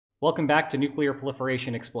Welcome back to Nuclear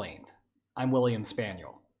Proliferation Explained. I'm William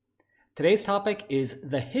Spaniel. Today's topic is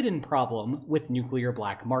the hidden problem with nuclear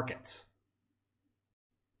black markets.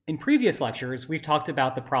 In previous lectures, we've talked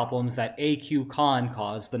about the problems that A.Q. Khan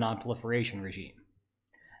caused the non-proliferation regime.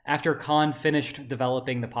 After Khan finished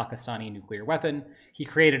developing the Pakistani nuclear weapon, he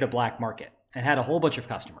created a black market and had a whole bunch of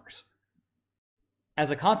customers.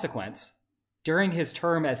 As a consequence, during his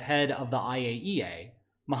term as head of the IAEA,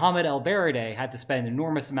 Mohammed el-Baradei had to spend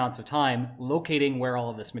enormous amounts of time locating where all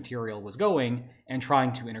of this material was going and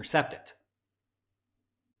trying to intercept it.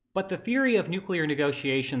 But the theory of nuclear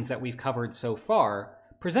negotiations that we've covered so far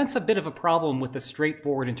presents a bit of a problem with the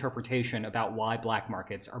straightforward interpretation about why black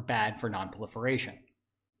markets are bad for non-proliferation.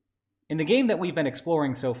 In the game that we've been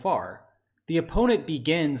exploring so far, the opponent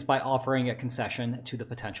begins by offering a concession to the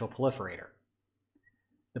potential proliferator.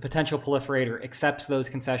 The potential proliferator accepts those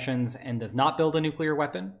concessions and does not build a nuclear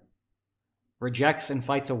weapon, rejects and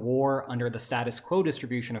fights a war under the status quo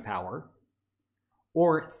distribution of power,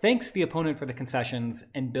 or thanks the opponent for the concessions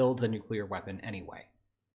and builds a nuclear weapon anyway.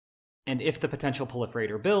 And if the potential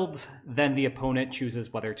proliferator builds, then the opponent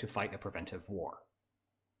chooses whether to fight a preventive war.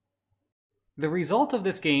 The result of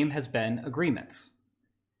this game has been agreements.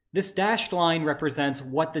 This dashed line represents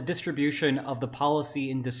what the distribution of the policy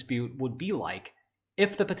in dispute would be like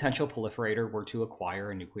if the potential proliferator were to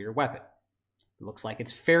acquire a nuclear weapon. It looks like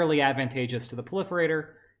it's fairly advantageous to the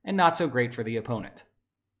proliferator and not so great for the opponent.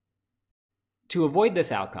 To avoid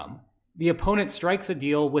this outcome, the opponent strikes a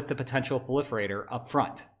deal with the potential proliferator up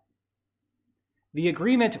front. The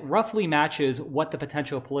agreement roughly matches what the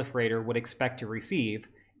potential proliferator would expect to receive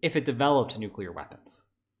if it developed nuclear weapons.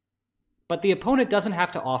 But the opponent doesn't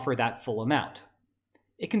have to offer that full amount.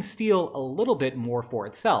 It can steal a little bit more for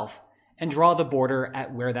itself and draw the border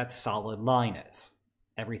at where that solid line is.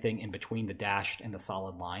 Everything in between the dashed and the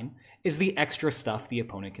solid line is the extra stuff the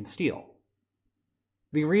opponent can steal.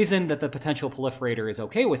 The reason that the potential proliferator is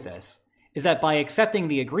okay with this is that by accepting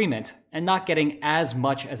the agreement and not getting as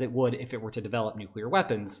much as it would if it were to develop nuclear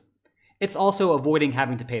weapons, it's also avoiding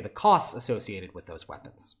having to pay the costs associated with those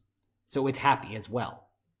weapons. So it's happy as well.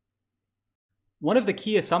 One of the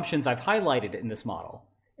key assumptions I've highlighted in this model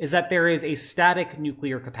is that there is a static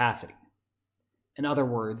nuclear capacity. In other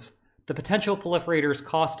words, the potential proliferator's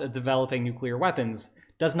cost of developing nuclear weapons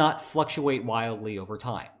does not fluctuate wildly over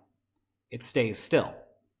time. It stays still.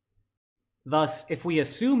 Thus, if we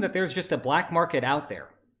assume that there's just a black market out there,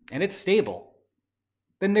 and it's stable,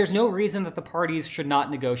 then there's no reason that the parties should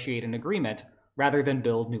not negotiate an agreement rather than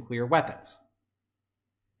build nuclear weapons.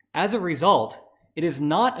 As a result, it is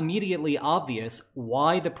not immediately obvious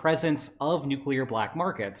why the presence of nuclear black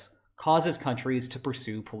markets causes countries to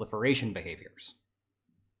pursue proliferation behaviors.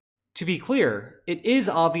 To be clear, it is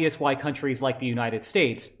obvious why countries like the United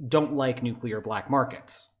States don't like nuclear black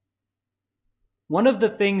markets. One of the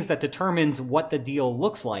things that determines what the deal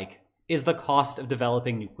looks like is the cost of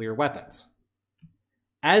developing nuclear weapons.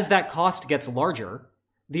 As that cost gets larger,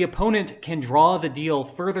 the opponent can draw the deal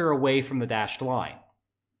further away from the dashed line.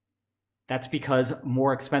 That's because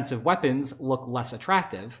more expensive weapons look less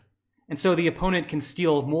attractive, and so the opponent can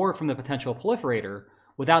steal more from the potential proliferator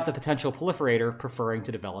without the potential proliferator preferring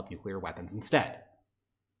to develop nuclear weapons instead.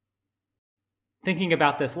 Thinking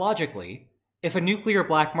about this logically, if a nuclear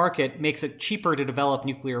black market makes it cheaper to develop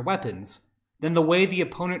nuclear weapons, then the way the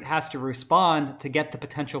opponent has to respond to get the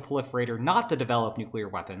potential proliferator not to develop nuclear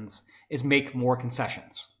weapons is make more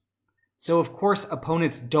concessions. So of course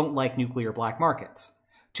opponents don't like nuclear black markets.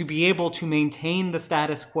 To be able to maintain the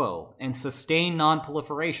status quo and sustain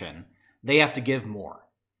non-proliferation, they have to give more,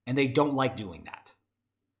 and they don't like doing that.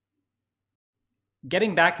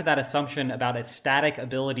 Getting back to that assumption about a static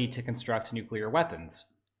ability to construct nuclear weapons,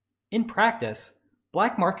 in practice,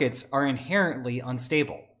 black markets are inherently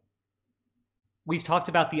unstable. We've talked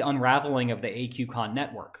about the unraveling of the AQ-Con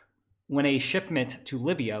network, when a shipment to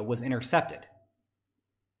Libya was intercepted.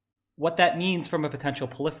 What that means from a potential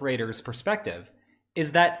proliferator's perspective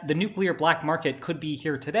is that the nuclear black market could be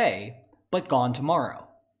here today, but gone tomorrow.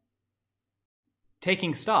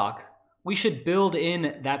 Taking stock, we should build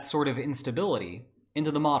in that sort of instability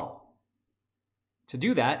into the model. To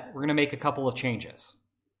do that, we're going to make a couple of changes.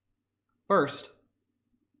 First,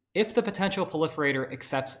 if the potential proliferator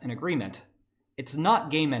accepts an agreement, it's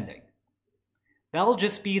not game ending. That'll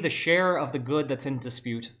just be the share of the good that's in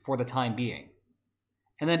dispute for the time being.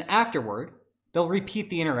 And then afterward, they'll repeat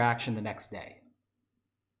the interaction the next day.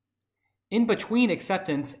 In between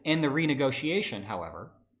acceptance and the renegotiation,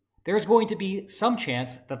 however, there's going to be some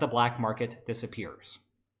chance that the black market disappears.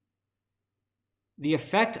 The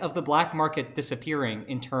effect of the black market disappearing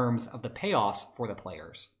in terms of the payoffs for the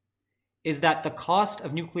players is that the cost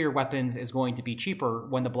of nuclear weapons is going to be cheaper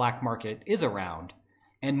when the black market is around,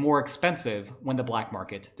 and more expensive when the black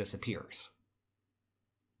market disappears.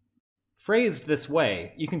 Phrased this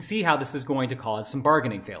way, you can see how this is going to cause some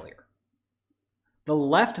bargaining failure. The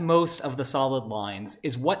leftmost of the solid lines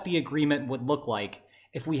is what the agreement would look like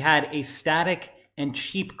if we had a static and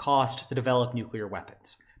cheap cost to develop nuclear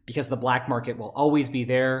weapons, because the black market will always be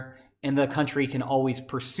there, and the country can always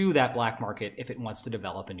pursue that black market if it wants to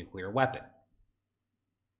develop a nuclear weapon.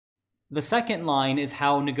 The second line is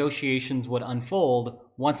how negotiations would unfold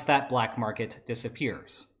once that black market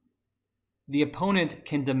disappears. The opponent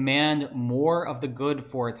can demand more of the good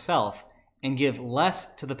for itself and give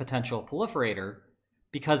less to the potential proliferator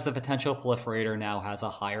because the potential proliferator now has a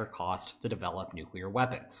higher cost to develop nuclear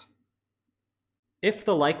weapons. If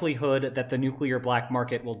the likelihood that the nuclear black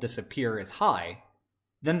market will disappear is high,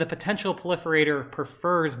 then the potential proliferator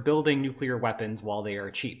prefers building nuclear weapons while they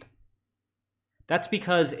are cheap. That's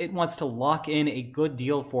because it wants to lock in a good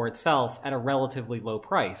deal for itself at a relatively low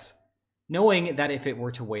price, knowing that if it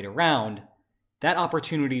were to wait around, that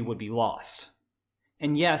opportunity would be lost.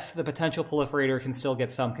 And yes, the potential proliferator can still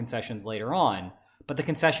get some concessions later on, but the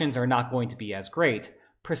concessions are not going to be as great,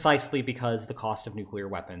 precisely because the cost of nuclear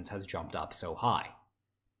weapons has jumped up so high.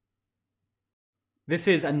 This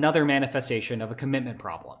is another manifestation of a commitment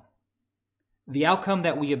problem. The outcome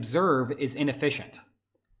that we observe is inefficient.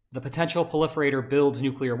 The potential proliferator builds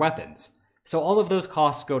nuclear weapons, so all of those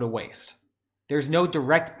costs go to waste. There's no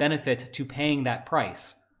direct benefit to paying that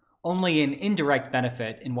price, only an indirect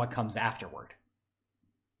benefit in what comes afterward.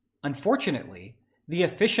 Unfortunately, the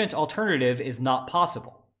efficient alternative is not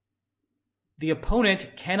possible. The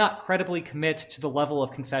opponent cannot credibly commit to the level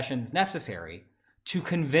of concessions necessary to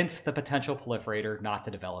convince the potential proliferator not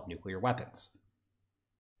to develop nuclear weapons.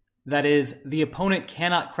 That is, the opponent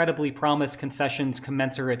cannot credibly promise concessions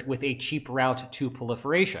commensurate with a cheap route to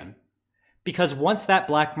proliferation, because once that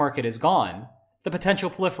black market is gone, the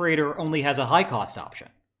potential proliferator only has a high-cost option.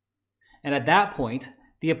 And at that point,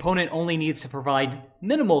 the opponent only needs to provide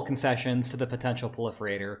minimal concessions to the potential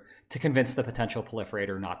proliferator to convince the potential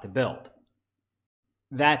proliferator not to build.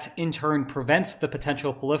 That, in turn, prevents the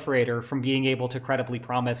potential proliferator from being able to credibly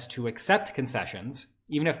promise to accept concessions,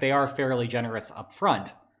 even if they are fairly generous up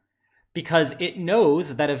front, because it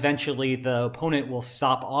knows that eventually the opponent will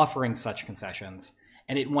stop offering such concessions,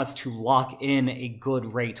 and it wants to lock in a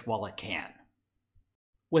good rate while it can.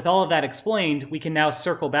 With all of that explained, we can now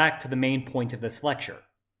circle back to the main point of this lecture.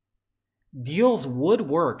 Deals would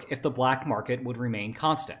work if the black market would remain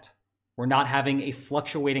constant. We're not having a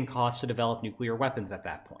fluctuating cost to develop nuclear weapons at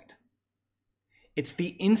that point. It's the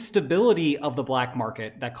instability of the black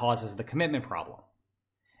market that causes the commitment problem.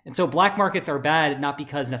 And so black markets are bad not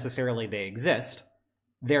because necessarily they exist.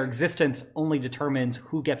 Their existence only determines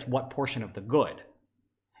who gets what portion of the good.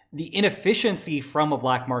 The inefficiency from a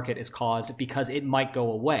black market is caused because it might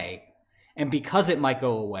go away. And because it might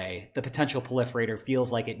go away, the potential proliferator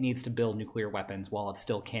feels like it needs to build nuclear weapons while it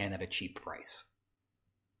still can at a cheap price.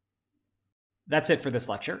 That's it for this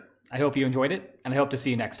lecture. I hope you enjoyed it, and I hope to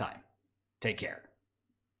see you next time. Take care.